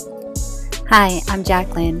Hi, I'm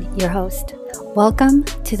Jacqueline, your host. Welcome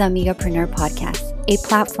to the Amigapreneur Podcast, a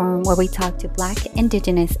platform where we talk to Black,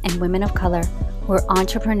 Indigenous, and women of color who are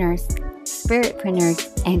entrepreneurs,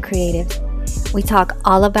 spiritpreneurs, and creatives. We talk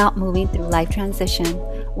all about moving through life transition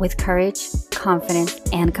with courage, confidence,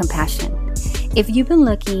 and compassion. If you've been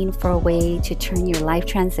looking for a way to turn your life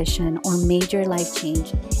transition or major life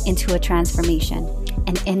change into a transformation,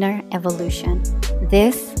 an inner evolution,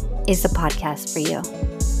 this is the podcast for you.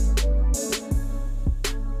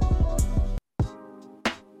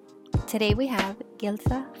 Today we have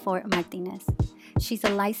Gilsa Fort Martinez. She's a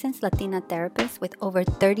licensed Latina therapist with over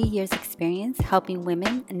 30 years experience helping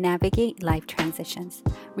women navigate life transitions,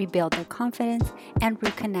 rebuild their confidence, and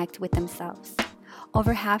reconnect with themselves.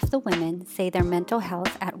 Over half the women say their mental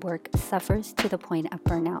health at work suffers to the point of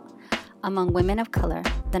burnout. Among women of color,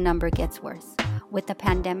 the number gets worse, with the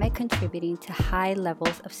pandemic contributing to high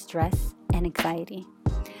levels of stress and anxiety.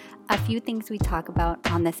 A few things we talk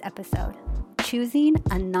about on this episode: choosing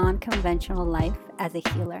a non-conventional life as a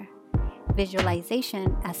healer,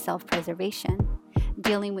 visualization as self-preservation,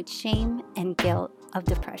 dealing with shame and guilt of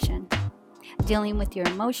depression, dealing with your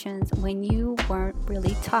emotions when you weren't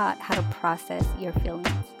really taught how to process your feelings.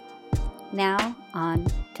 Now, on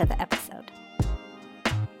to the episode.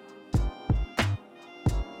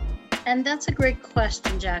 And that's a great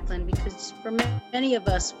question, Jacqueline, because for many of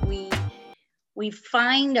us, we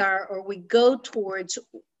find we go towards,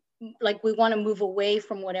 like, we want to move away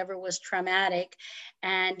from whatever was traumatic,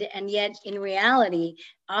 and yet in reality,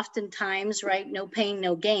 oftentimes, right, no pain,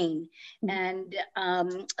 no gain. And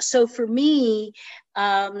so for me,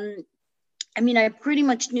 I pretty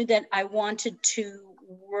much knew that I wanted to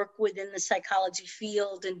work within the psychology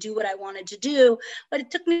field and do what I wanted to do, but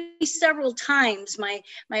it took me several times. My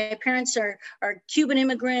parents are Cuban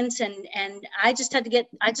immigrants, and I just had to get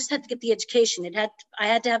the education. I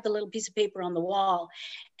had to have the little piece of paper on the wall,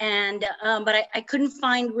 and but I couldn't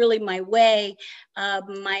find really my way.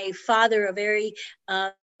 My father, a very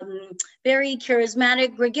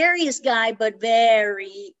charismatic, gregarious guy, but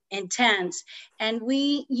very intense. And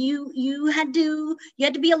you had to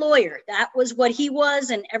be a lawyer. That was what he was,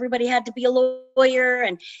 and everybody had to be a lawyer.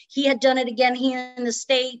 And he had done it again here in the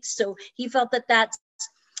States, so he felt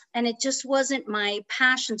and it just wasn't my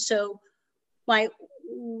passion. So my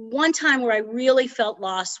one time where I really felt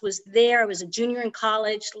lost was there. I was a junior in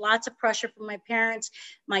college, lots of pressure from my parents,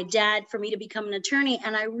 my dad, for me to become an attorney.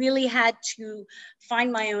 And I really had to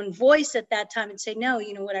find my own voice at that time and say, no,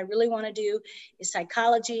 what I really want to do is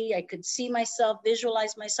psychology. I could see myself,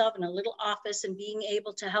 visualize myself in a little office and being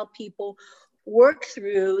able to help people work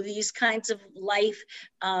through these kinds of life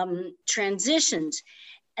transitions.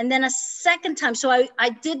 And then a second time, so I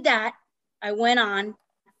did that. I went on.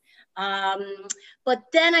 But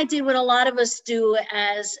then I did what a lot of us do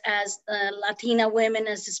as Latina women,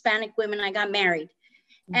 as Hispanic women. I got married.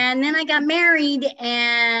 And then I got married,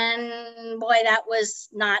 and boy, that was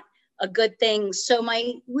not a good thing. So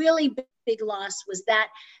my really big loss was that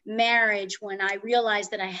marriage, when I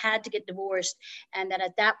realized that I had to get divorced, and that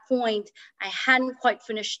at that point I hadn't quite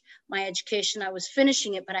finished my education. I was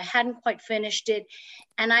finishing it, but I hadn't quite finished it.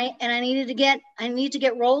 And I needed to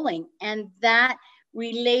get rolling. And that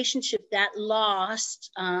relationship, that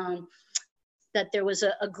lost, that there was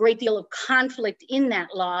a great deal of conflict in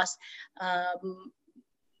that loss,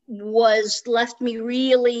 was left me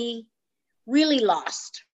really, really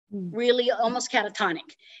lost, really almost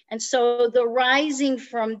catatonic. And so the rising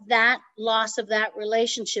from that loss of that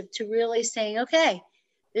relationship to really saying, okay,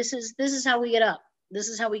 this is how we get up. This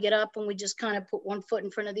is how we get up, and we just kind of put one foot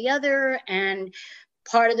in front of the other. And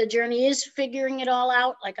part of the journey is figuring it all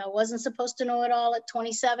out. Like, I wasn't supposed to know it all at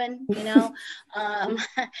 27,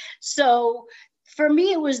 So for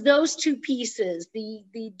me, it was those two pieces,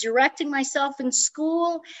 the directing myself in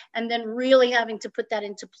school, and then really having to put that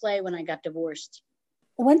into play when I got divorced.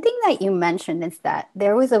 One thing that you mentioned is that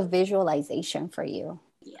there was a visualization for you.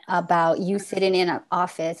 Yeah. About you sitting in an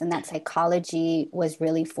office, and that psychology was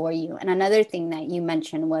really for you. And another thing that you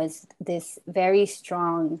mentioned was this very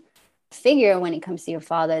strong figure when it comes to your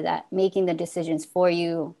father, that making the decisions for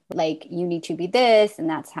you, like, you need to be this, and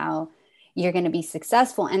that's how you're going to be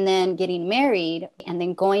successful. And then getting married, and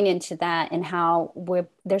then going into that, and how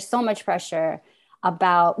there's so much pressure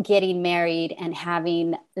about getting married and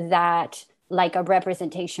having that, like, a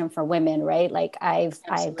representation for women, right? Like, I've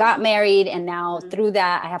got married, and now through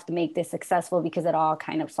that I have to make this successful because it all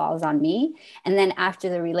kind of falls on me. And then after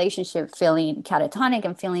the relationship, feeling catatonic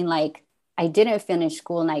and feeling like I didn't finish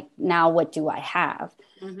school, like, now what do I have?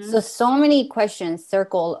 So many questions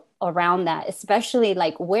circle around that, especially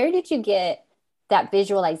like, where did you get that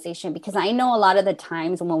visualization, because I know a lot of the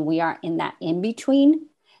times when we are in that in-between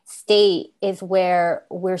state is where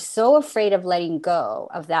we're so afraid of letting go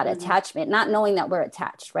of that attachment, not knowing that we're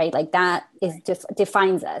attached, right? Like that is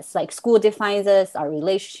defines us, like school defines us, our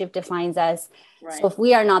relationship defines us. Right. So if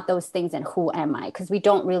we are not those things, then who am I? Because we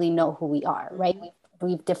don't really know who we are, right?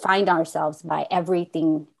 We've defined ourselves by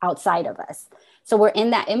everything outside of us. So we're in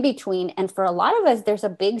that in-between. And for a lot of us, there's a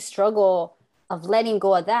big struggle of letting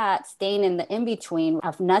go of that, staying in the in-between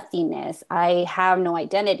of nothingness. I have no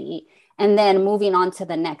identity. And then moving on to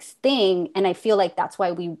the next thing. And I feel like that's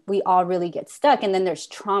why we all really get stuck. And then there's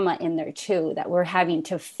trauma in there too, that we're having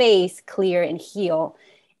to face, clear, and heal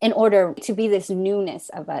in order to be this newness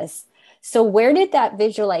of us. So where did that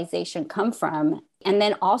visualization come from? And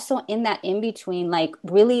then also in that in-between, like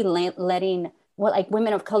really letting like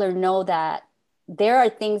women of color know that there are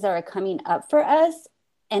things that are coming up for us.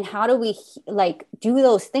 And how do we like do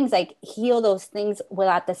those things, like heal those things while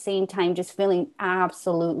at the same time just feeling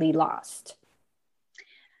absolutely lost?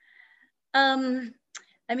 I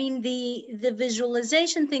mean, the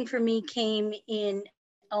visualization thing for me came in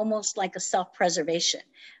almost like a self-preservation.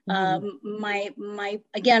 My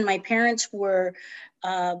parents were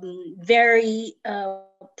very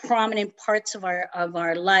prominent parts of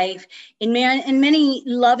our life in many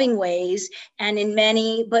loving ways, and in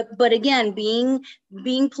many, but again,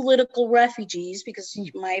 being political refugees, because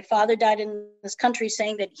my father died in this country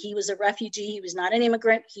saying that he was a refugee, he was not an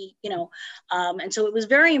immigrant, and so it was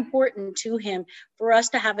very important to him for us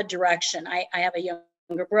to have a direction. I have a younger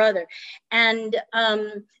brother. And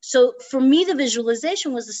so for me, the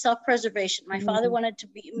visualization was the self-preservation. My father wanted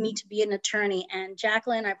me to be an attorney. And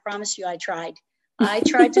Jacqueline, I promise you, I tried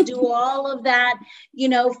to do all of that,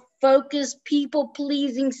 focus, people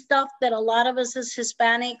pleasing stuff that a lot of us as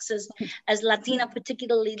Hispanics, as Latina,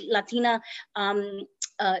 particularly Latina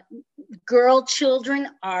girl children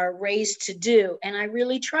are raised to do. And I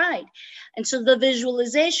really tried. And so the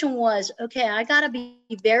visualization was, okay, I got to be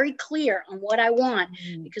very clear on what I want,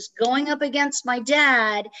 because going up against my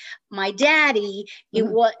daddy, it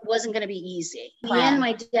wasn't going to be easy. In the end,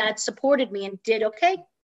 my dad supported me and did, okay,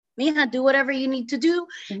 Mija, do whatever you need to do.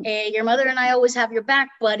 Your mother and I always have your back,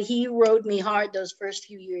 but he rode me hard those first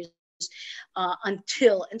few years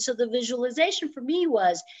and so the visualization for me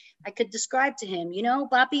was, I could describe to him,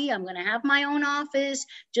 Papi, I'm going to have my own office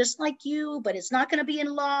just like you, but it's not going to be in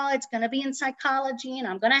law. It's going to be in psychology, and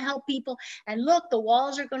I'm going to help people. And look, the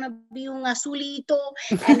walls are going to be un azulito,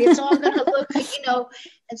 and it's all going to look,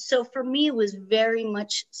 And so for me, it was very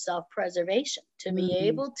much self-preservation to be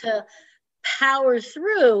able to power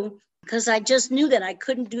through, because I just knew that I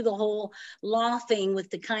couldn't do the whole law thing with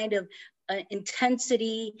the kind of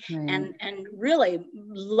intensity and really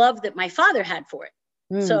love that my father had for it.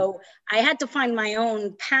 So I had to find my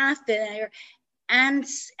own path there and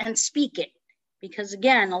speak it, because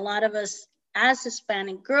again, a lot of us as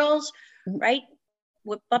Hispanic girls, right?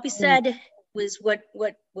 What Papi said was what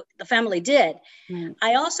the family did.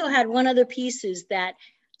 I also had one other piece, is that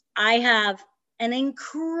I have an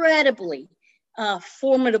incredibly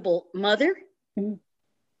formidable mother,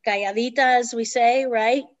 calladita, as we say,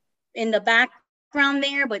 right? In the background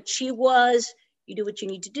there, but she was, you do what you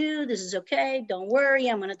need to do. This is okay. Don't worry.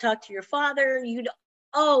 I'm going to talk to your father.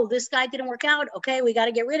 Oh, this guy didn't work out. Okay, we got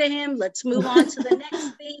to get rid of him. Let's move on to the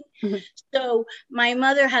next thing. So my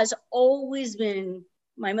mother has always been,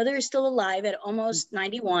 my mother is still alive at almost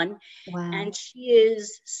 91. Wow. And she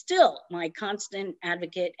is still my constant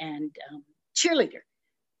advocate and cheerleader.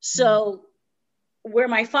 So where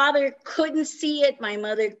my father couldn't see it, my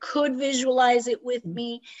mother could visualize it with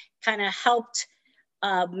me, kind of helped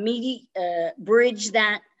me bridge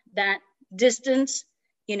that distance,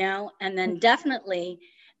 and then definitely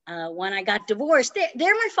when I got divorced,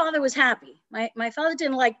 there my father was happy. My father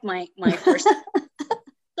didn't like my first.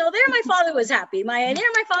 So there my father was happy. My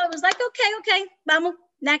father was like, okay, vamos,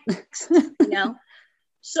 next,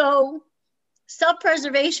 So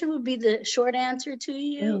self-preservation would be the short answer to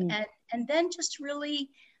you. And then just really,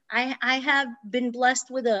 I have been blessed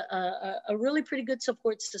with a really pretty good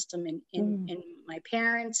support system in my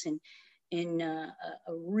parents, and in a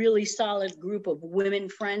really solid group of women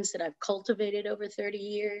friends that I've cultivated over 30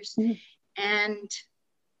 years. And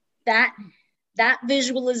that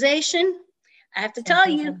visualization, I have to tell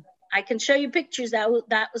you, I can show you pictures.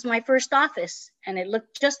 That was my first office, and it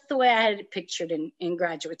looked just the way I had it pictured in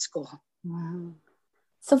graduate school. Wow.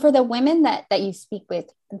 So for the women that you speak with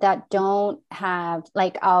that don't have,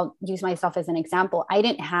 like, I'll use myself as an example. I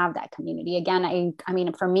didn't have that community. Again, I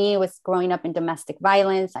mean, for me, it was growing up in domestic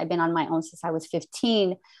violence. I've been on my own since I was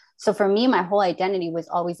 15. So for me, my whole identity was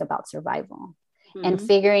always about survival. and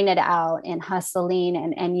figuring it out and hustling.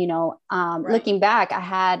 And you know, looking back, I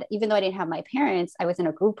had, even though I didn't have my parents, I was in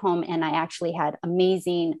a group home, and I actually had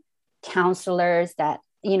amazing counselors that,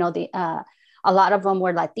 you know, a lot of them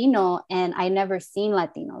were Latino, and I never seen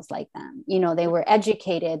Latinos like them. You know, they were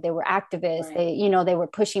educated, they were activists, they, you know, they were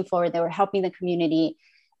pushing forward, they were helping the community.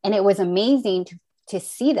 And it was amazing to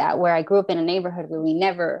see that, where I grew up in a neighborhood where we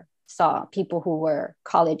never saw people who were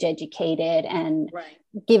college educated and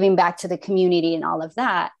giving back to the community and all of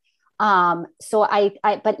that. So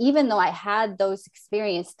but even though I had those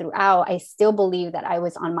experiences throughout, I still believe that I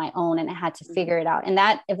was on my own and I had to figure it out. And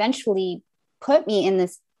that eventually put me in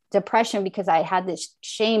this depression, because I had this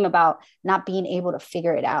shame about not being able to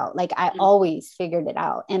figure it out. Like I always figured it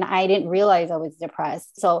out, and I didn't realize I was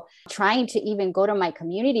depressed. So trying to even go to my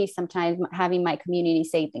community, sometimes having my community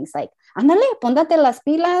say things like, "Ándale, póndate las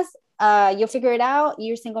pilas. You'll figure it out.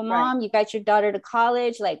 You're a single mom. You got your daughter to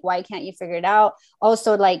college. Like, why can't you figure it out?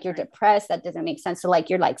 Also, like, you're depressed. That doesn't make sense. So like,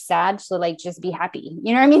 you're like sad. So like, just be happy.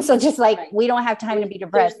 You know what I mean? So just like, we don't have time to be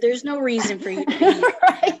depressed. There's no reason for you to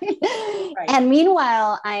be And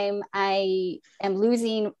meanwhile, I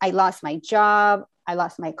lost my job. I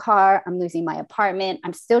lost my car. I'm losing my apartment.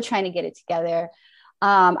 I'm still trying to get it together.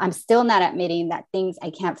 I'm still not admitting that things, I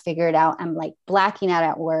can't figure it out. I'm like blacking out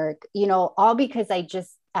at work, you know, all because I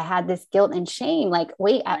had this guilt and shame. Like,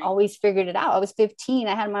 wait, I always figured it out. I was 15.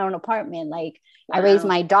 I had my own apartment. Like, I raised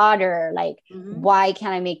my daughter. Like, why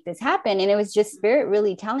can't I make this happen? And it was just spirit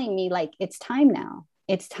really telling me, like, it's time now.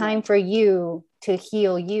 It's time for you to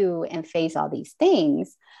heal you and face all these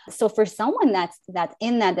things. So for someone that's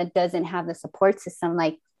in that doesn't have the support system,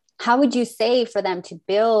 like, how would you say for them to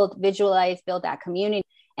build that community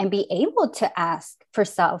and be able to ask for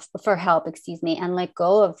help, and let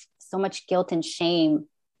go of so much guilt and shame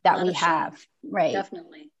that we have? Right.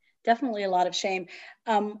 Definitely a lot of shame.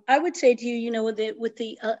 I would say to you, you know, with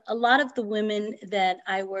a lot of the women that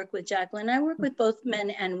I work with, Jacqueline, I work with both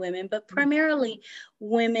men and women, but primarily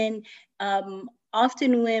women,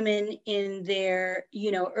 often women in their,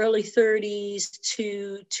 you know, early 30s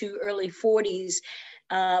to early 40s.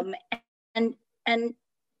 And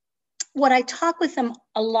what I talk with them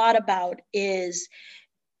a lot about is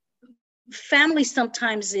family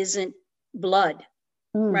sometimes isn't blood.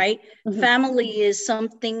 Right? Family is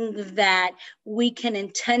something that we can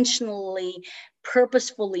intentionally,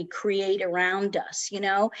 purposefully create around us, you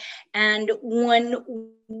know? And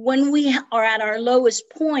when we are at our lowest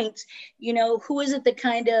points, you know, who is it that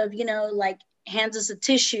kind of, you know, like hands us a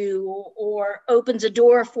tissue or opens a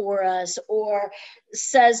door for us or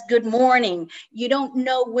says good morning? You don't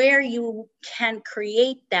know where you can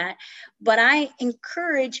create that, but I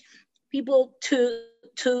encourage people to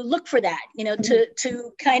look for that, you know,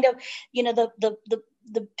 to kind of, you know,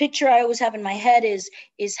 the picture I always have in my head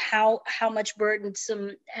is how much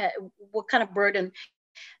burdensome, what kind of burden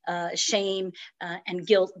shame and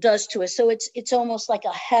guilt does to us. So it's almost like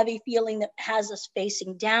a heavy feeling that has us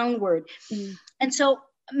facing downward. And so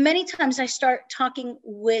many times I start talking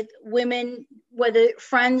with women, whether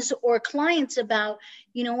friends or clients, about,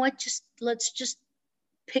 you know what, let's just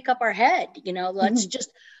pick up our head, you know, let's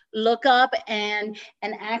just look up and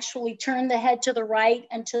actually turn the head to the right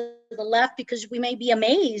and to the left, because we may be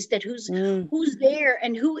amazed at who's there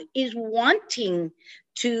and who is wanting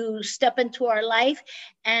to step into our life,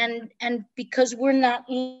 and because we're not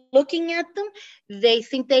looking at them, they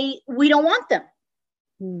think we don't want them.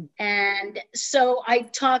 And so I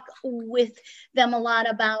talk with them a lot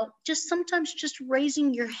about sometimes just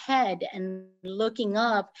raising your head and looking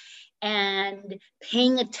up and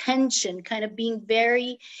paying attention, kind of being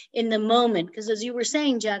very in the moment. Because as you were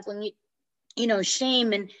saying, Jacqueline, you know,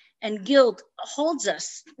 shame and guilt holds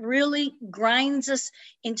us, really grinds us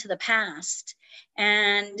into the past,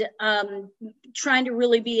 and trying to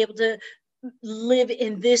really be able to live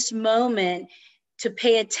in this moment, to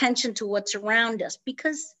pay attention to what's around us.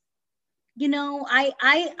 Because, you know,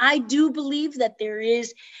 I do believe that there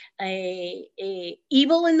is a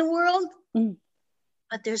evil in the world,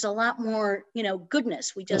 but there's a lot more, you know,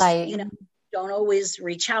 goodness. We just, you know, don't always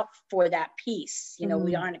reach out for that piece. You know,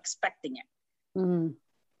 we aren't expecting it.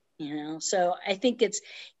 You know, so I think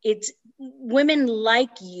it's women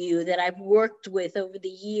like you that I've worked with over the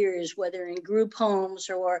years, whether in group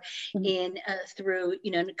homes or in through,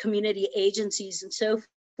 you know, community agencies and so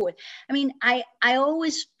forth. I mean, I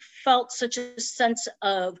always felt such a sense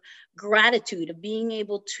of gratitude of being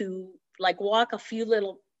able to like walk a few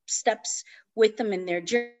little steps with them in their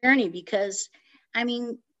journey, because I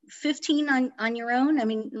mean, 15 on your own, I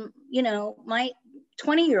mean, you know, my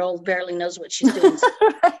 20-year-old barely knows what she's doing.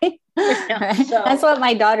 Right. You know, right. So. That's what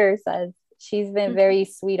my daughter says. She's been very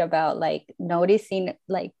sweet about like noticing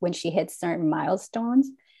like when she hits certain milestones.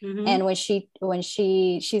 And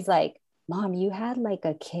she's like, Mom, you had like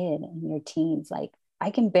a kid in your teens. Like, I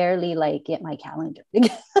can barely like get my calendar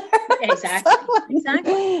together.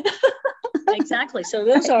 Exactly. So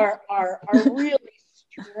those are really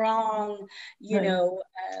strong,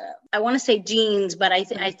 I want to say genes, but I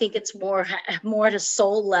think it's more at a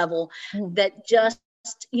soul level that just,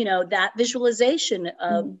 that visualization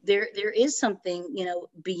of there is something,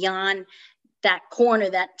 beyond that corner,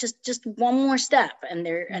 that just one more step, and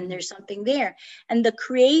there's something there. And the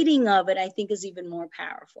creating of it, I think, is even more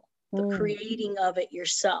powerful. The creating of it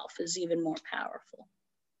yourself is even more powerful.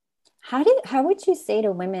 How would you say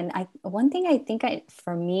to women? One thing I think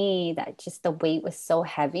for me, that just the weight was so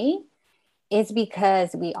heavy is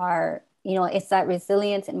because we are, it's that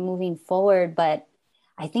resilience and moving forward. But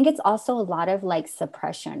I think it's also a lot of like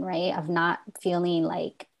suppression, right? Of not feeling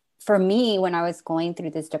like, for me, when I was going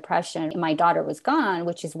through this depression, my daughter was gone,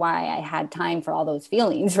 which is why I had time for all those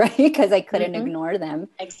feelings, right? Because I couldn't ignore them.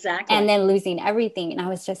 Exactly. And then losing everything. And I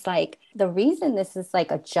was just like, the reason this is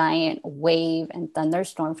like a giant wave and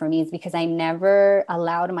thunderstorm for me is because I never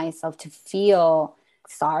allowed myself to feel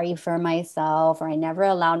sorry for myself, or I never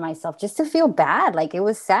allowed myself just to feel bad. Like, it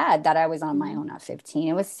was sad that I was on my own at 15.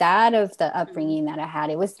 It was sad of the upbringing that I had.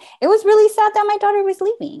 It was really sad that my daughter was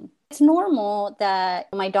leaving. It's normal that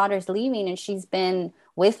my daughter's leaving, and she's been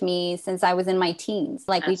with me since I was in my teens.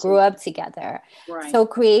 Like, we grew up together. Right. So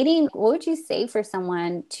what would you say for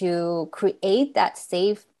someone to create that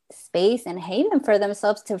safe space and haven for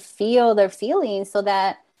themselves to feel their feelings, so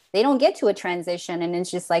that they don't get to a transition and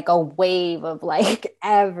it's just like a wave of like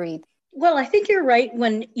everything? Well, I think you're right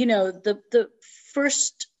when, the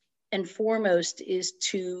first and foremost is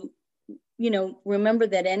to, remember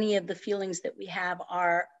that any of the feelings that we have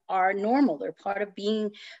are normal. They're part of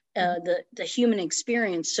being the human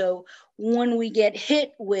experience. So when we get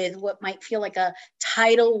hit with what might feel like a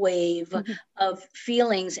tidal wave of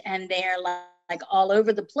feelings, and they're like all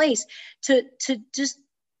over the place, to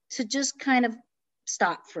just kind of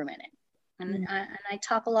stop for a minute. And I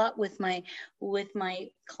talk a lot with my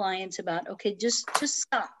clients about, okay, just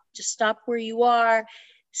stop where you are,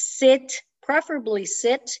 preferably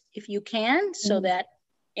sit if you can, so that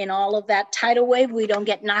in all of that tidal wave, we don't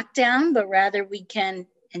get knocked down, but rather we can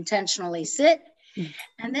intentionally sit.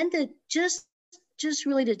 And then to just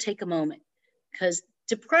really to take a moment, because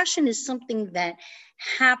depression is something that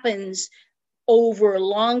happens over a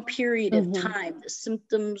long period of time. The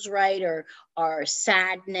symptoms, right, are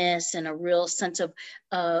sadness and a real sense of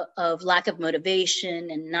lack of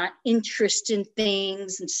motivation and not interest in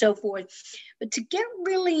things and so forth. But to get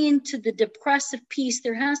really into the depressive piece,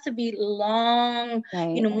 there has to be long,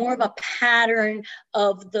 more of a pattern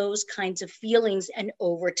of those kinds of feelings, and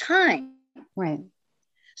over time. Right.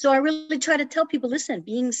 So I really try to tell people, listen,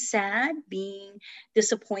 being sad, being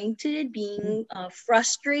disappointed, being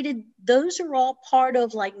frustrated, those are all part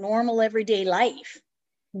of like normal everyday life.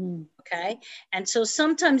 Okay. And so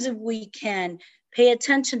sometimes if we can pay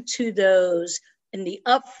attention to those in the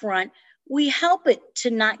upfront, we help it to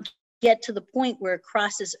not get to the point where it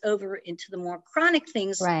crosses over into the more chronic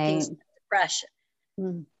things, things like depression,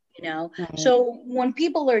 So when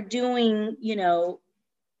people are doing,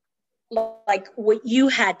 like what you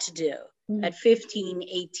had to do at 15,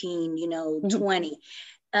 18, 20,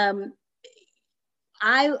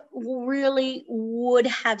 I really would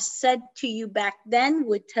have said to you back then,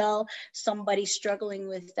 would tell somebody struggling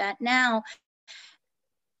with that now,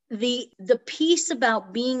 the piece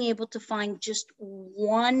about being able to find just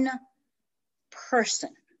one person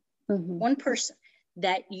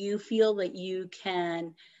that you feel that you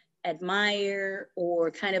can admire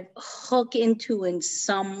or kind of hook into in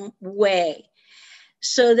some way,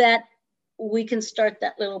 so that we can start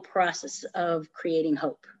that little process of creating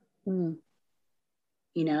hope. And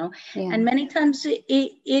many times it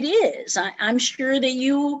is. I'm sure that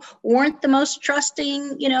you weren't the most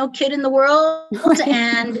trusting, kid in the world,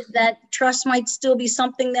 and that trust might still be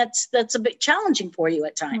something that's a bit challenging for you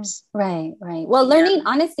at times. Right. Well, learning,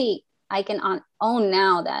 honestly, I can own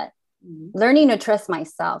now that learning to trust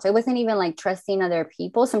myself. It wasn't even like trusting other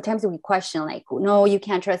people. Sometimes we question like, no, you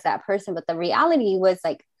can't trust that person. But the reality was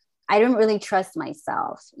like, I didn't really trust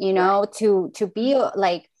myself, to be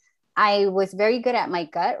like, I was very good at my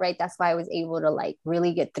gut, right? That's why I was able to like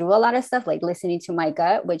really get through a lot of stuff, like listening to my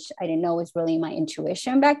gut, which I didn't know was really my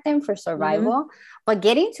intuition back then for survival. But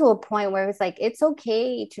getting to a point where it's like, it's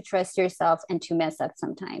okay to trust yourself and to mess up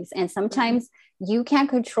sometimes. And sometimes you can't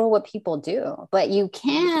control what people do, but you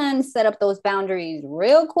can set up those boundaries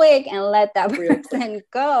real quick and let that person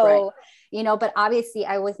go. but obviously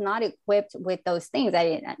I was not equipped with those things.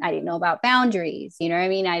 I didn't know about boundaries, you know what I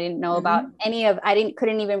mean? I didn't know about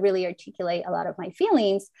couldn't even really articulate a lot of my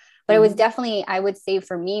feelings, but it was definitely, I would say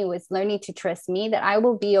for me, was learning to trust me that I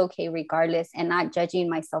will be okay regardless, and not judging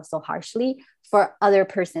myself so harshly for other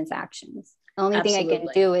person's actions. The only thing I can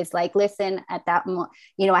do is like, listen, at that moment,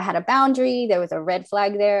 I had a boundary, there was a red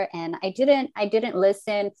flag there, and I didn't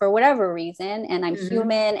listen for whatever reason, and I'm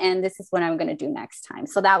human, and this is what I'm going to do next time.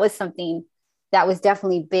 So that was something that was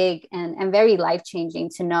definitely big and very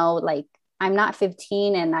life-changing to know, like, I'm not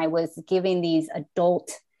 15 and I was giving these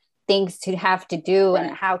adult things to have to do. Right.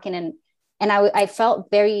 And how can, and I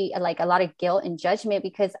felt very like a lot of guilt and judgment,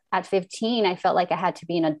 because at 15, I felt like I had to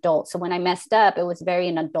be an adult. So when I messed up, it was very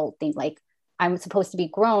an adult thing. Like, I'm supposed to be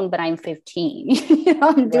grown, but I'm 15.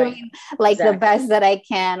 I'm doing like the best that I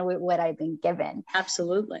can with what I've been given.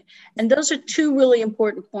 Absolutely. And those are two really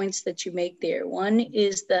important points that you make there. One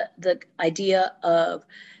is the idea of,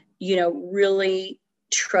 really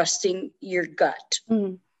trusting your gut.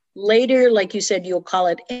 Mm-hmm. Later, like you said, you'll call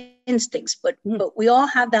it instincts, but we all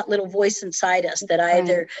have that little voice inside us that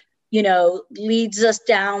either leads us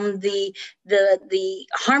down the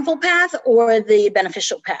harmful path or the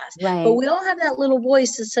beneficial path. Right. But we all have that little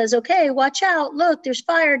voice that says, okay, watch out. Look, there's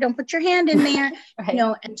fire. Don't put your hand in there.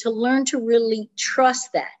 Right. And to learn to really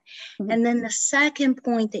trust that. Mm-hmm. And then the second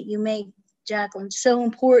point that you make, Jacqueline, so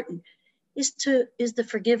important is the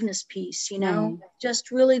forgiveness piece,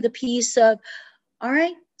 just really the piece of, all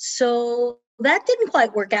right, so that didn't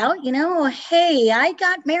quite work out, hey, I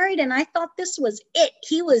got married and I thought this was it.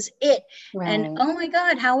 He was it. Right. And oh my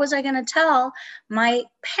God, how was I going to tell my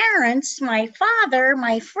parents, my father,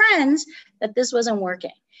 my friends that this wasn't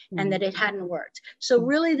working and that it hadn't worked? So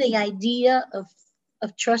really the idea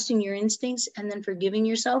of trusting your instincts and then forgiving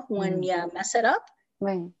yourself when you mess it up,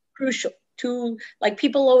 crucial. Like,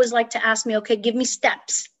 people always like to ask me, okay, give me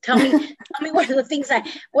steps. Tell me what are the things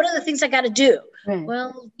I got to do? Right.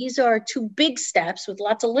 Well, these are two big steps with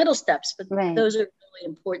lots of little steps, but those are really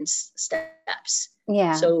important steps.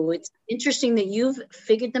 Yeah. So it's interesting that you've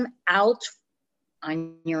figured them out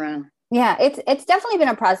on your own. Yeah, it's definitely been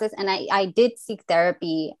a process. And I did seek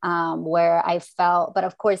therapy where I felt, but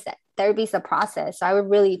of course therapy is a process. So I would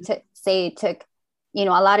really say it took a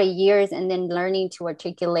lot of years, and then learning to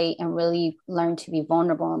articulate and really learn to be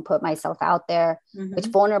vulnerable and put myself out there, which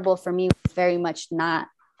vulnerable for me was very much not,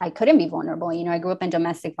 I couldn't be vulnerable. I grew up in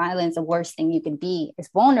domestic violence. The worst thing you could be is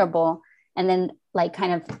vulnerable. And then like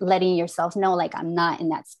kind of letting yourself know, like, I'm not in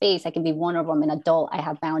that space. I can be vulnerable. I'm an adult. I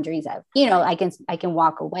have boundaries. I can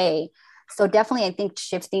walk away. So definitely, I think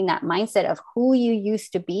shifting that mindset of who you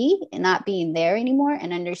used to be and not being there anymore,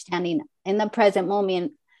 and understanding in the present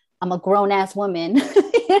moment, I'm a grown ass woman. You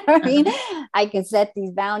know what I mean? I can set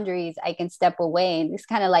these boundaries. I can step away. And it's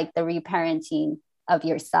kind of like the reparenting of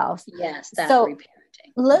yourself. Yes, that's reparenting.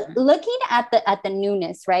 Looking at the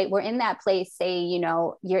newness, right? We're in that place. Say,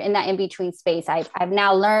 you're in that in between space. I've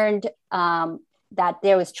now learned that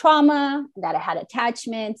there was trauma, that I had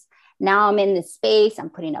attachments. Now I'm in this space.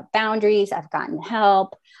 I'm putting up boundaries. I've gotten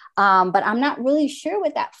help. But I'm not really sure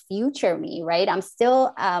what that future me, right? I'm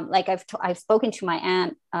still, like I've spoken to my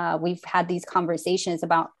aunt. We've had these conversations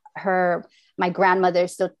about my grandmother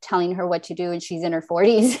still telling her what to do, and she's in her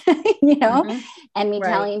 40s, and me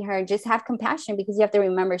telling her, just have compassion, because you have to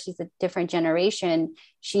remember she's a different generation.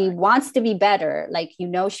 She wants to be better. Like,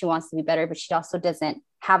 she wants to be better, but she also doesn't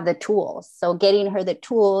have the tools. So getting her the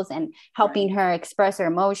tools and helping her express her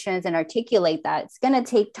emotions and articulate that, it's going to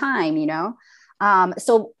take time,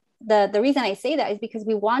 So the reason I say that is because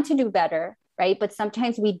we want to do better, right? But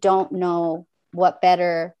sometimes we don't know what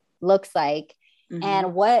better looks like.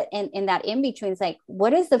 And what in that in between is like, what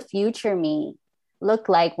does the future me look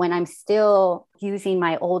like when I'm still using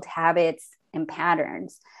my old habits and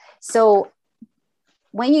patterns? So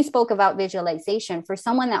when you spoke about visualization, for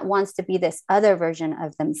someone that wants to be this other version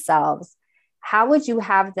of themselves, how would you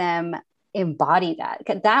have them embody that?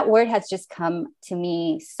 Because that word has just come to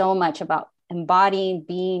me so much about embodying,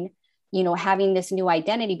 being, having this new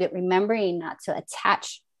identity, but remembering not to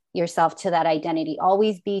attach yourself to that identity.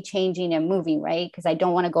 Always be changing and moving, right? Because I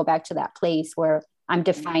don't want to go back to that place where I'm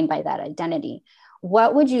defined by that identity.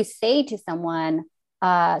 What would you say to someone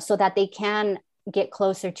so that they can get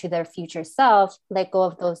closer to their future self, let go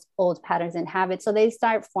of those old patterns and habits, so they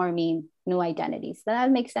start forming new identities? Does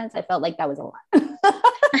that make sense? I felt like that was a lot.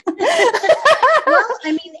 Well,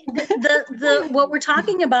 I mean, the what we're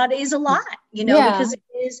talking about is a lot, because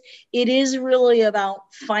it is really about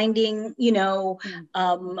finding,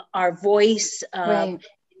 our voice.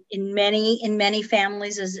 In many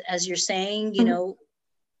families, as you're saying,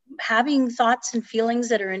 having thoughts and feelings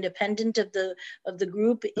that are independent of the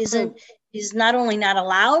group is not only not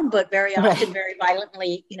allowed, but very often very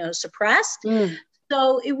violently, suppressed.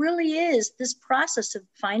 So it really is this process of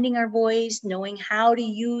finding our voice, knowing how to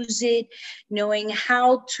use it, knowing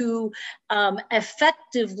how to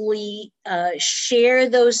effectively share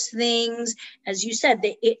those things. As you said,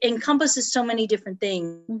 it encompasses so many different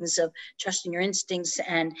things of trusting your instincts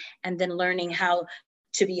and then learning how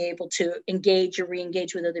to be able to engage or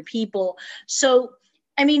re-engage with other people. So,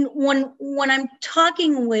 I mean, when I'm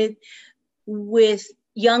talking with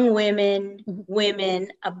young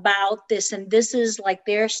women about this, and this is like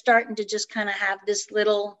they're starting to just kind of have this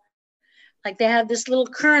little, like they have this little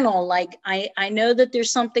kernel, like I know that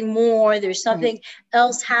there's something more, there's something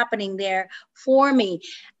else happening there for me.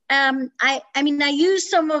 I mean, I use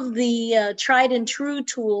some of the tried and true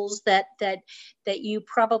tools that you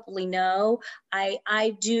probably know.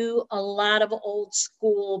 I do a lot of old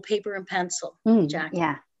school paper and pencil, Jackie.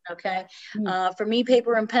 Yeah. Okay. For me,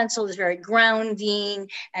 paper and pencil is very grounding,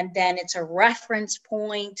 and then it's a reference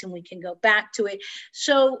point and we can go back to it.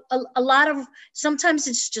 So a lot of, sometimes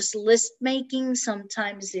it's just list making,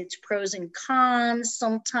 sometimes it's pros and cons,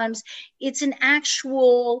 sometimes it's an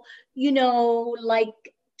actual, like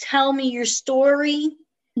tell me your story,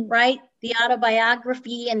 right? The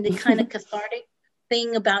autobiography and the kind of cathartic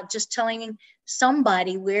thing about just telling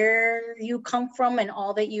somebody where you come from and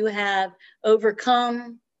all that you have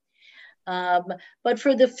overcome. But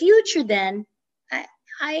for the future, then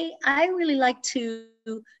I really like to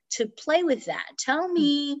play with that. Tell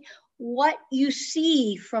me what you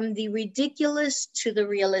see from the ridiculous to the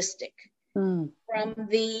realistic, from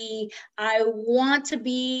the I want to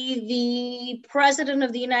be the president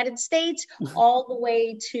of the United States, all the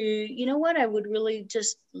way to, you know what, I would really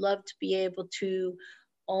just love to be able to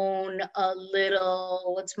own a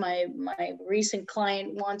little, what's my recent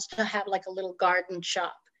client wants to have like a little garden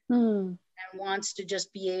shop. And wants to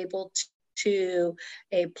just be able to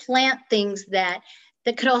plant things that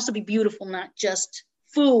could also be beautiful, not just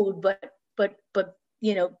food, but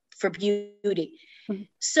for beauty.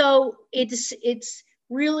 So it's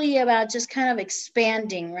really about just kind of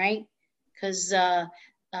expanding, right? Because a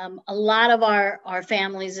lot of our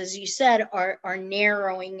families, as you said, are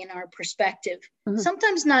narrowing in our perspective.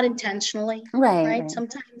 Sometimes not intentionally, right?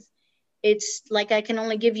 Sometimes it's like, I can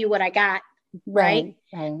only give you what I got. Right.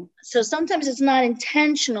 So sometimes it's not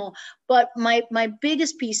intentional, but my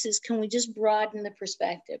biggest piece is, can we just broaden the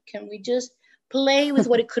perspective? Can we just play with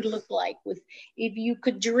what it could look like? With, if you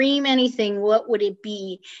could dream anything, what would it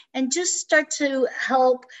be? And just start to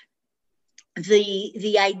help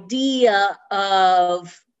the idea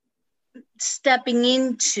of stepping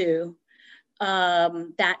into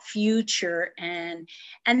that future, and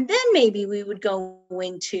then maybe we would go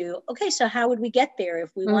into, okay, so how would we get there?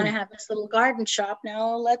 If we want to have this little garden shop,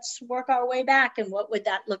 now let's work our way back, and what would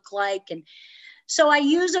that look like? And so I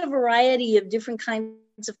use a variety of different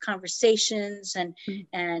kinds of conversations,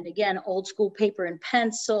 and again, old school paper and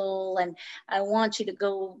pencil, and I want you to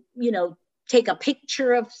go, take a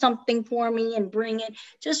picture of something for me and bring it,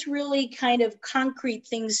 just really kind of concrete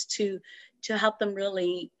things to help them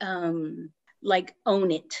really like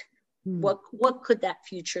own it. What could that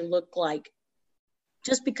future look like?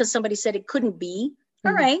 Just because somebody said it couldn't be.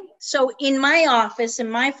 All right. So in my office,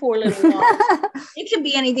 in my four little walls, it can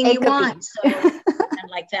be anything you want. So and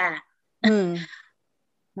like that. I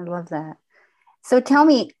love that. So tell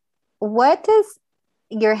me, what does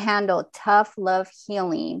your handle, Tough Love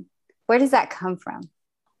Healing, where does that come from?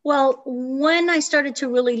 Well, when I started to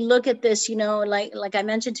really look at this, like I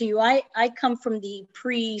mentioned to you, I come from the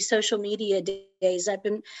pre-social media days. I've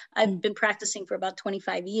been practicing for about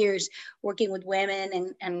 25 years, working with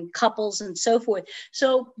women and couples and so forth.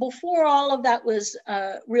 So before all of that was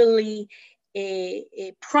really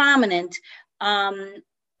prominent,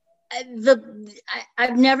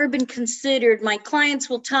 I've never been considered, my clients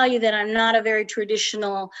will tell you that I'm not a very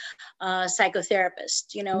traditional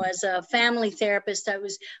psychotherapist. As a family therapist, I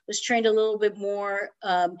was trained a little bit more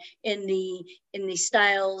in the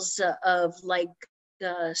styles of like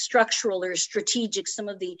structural or strategic, some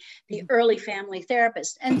of the early family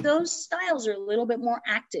therapists. And those styles are a little bit more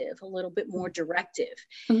active, a little bit more directive.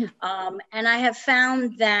 And I have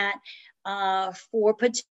found that for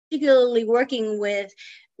particularly working with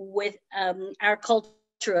our culture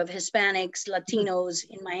of Hispanics, Latinos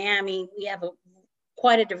in Miami, we have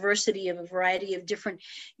quite a diversity of a variety of different,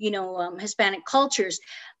 Hispanic cultures.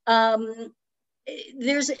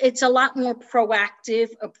 It's a lot more proactive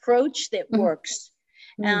approach that works.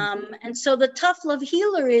 And so the Tough Love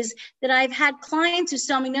Healer is that I've had clients who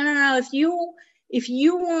tell me, no, if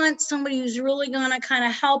you want somebody who's really going to kind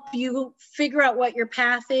of help you figure out what your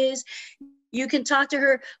path is, you can talk to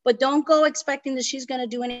her, but don't go expecting that she's going to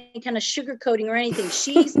do any kind of sugarcoating or anything.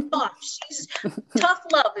 She's tough. She's tough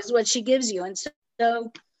love is what she gives you. And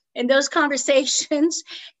so in those conversations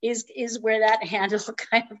is where that handle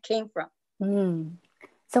kind of came from. Mm.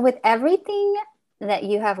 So with everything that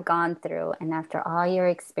you have gone through, and after all your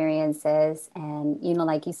experiences, and, you know,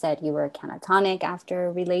 like you said, you were catatonic after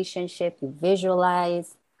a relationship, you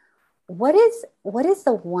visualize, what is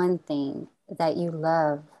the one thing that you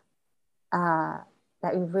love,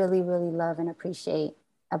 that you really, really love and appreciate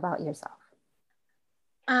about yourself?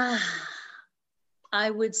 I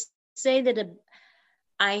would say that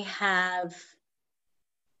I have,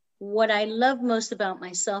 what I love most about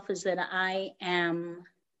myself is that I am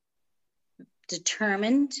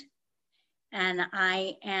determined and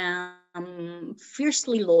I am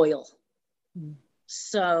fiercely loyal. Mm.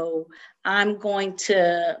 So I'm going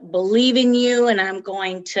to believe in you, and I'm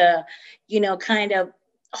going to, you know, kind of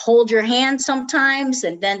hold your hand sometimes,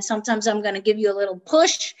 and then sometimes I'm going to give you a little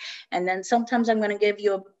push, and then sometimes I'm going to give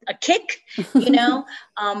you a kick, you know,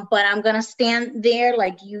 but I'm going to stand there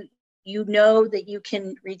like you know that you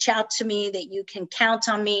can reach out to me, that you can count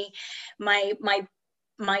on me. My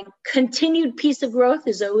continued piece of growth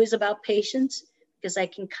is always about patience, because I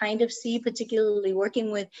can kind of see, particularly working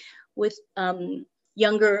with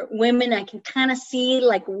younger women, I can kind of see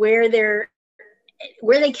like where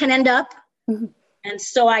they can end up. Mm-hmm. And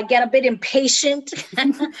so I get a bit impatient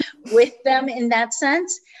with them in that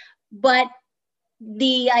sense. But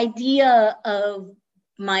the idea of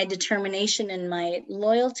my determination and my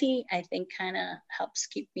loyalty, I think, kind of helps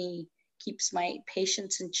keeps my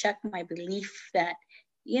patience in check, my belief that,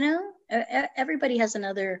 you know, everybody has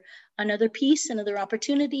another piece, another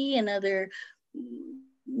opportunity, another,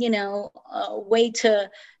 you know, way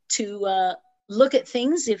to look at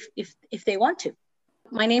things if they want to.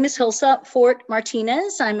 My name is Hilsa Fort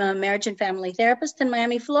Martinez. I'm a marriage and family therapist in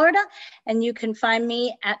Miami, Florida, and you can find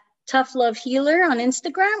me at Tough Love Healer on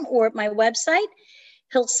Instagram or at my website,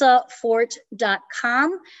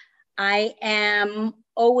 hilsafort.com. I am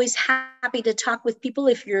always happy to talk with people.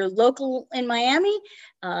 If you're local in Miami,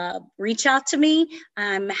 reach out to me.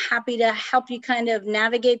 I'm happy to help you kind of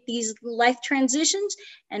navigate these life transitions.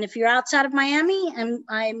 And if you're outside of Miami,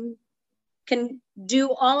 I can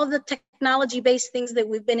do all of the technology-based things that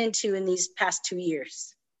we've been into in these past 2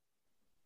 years.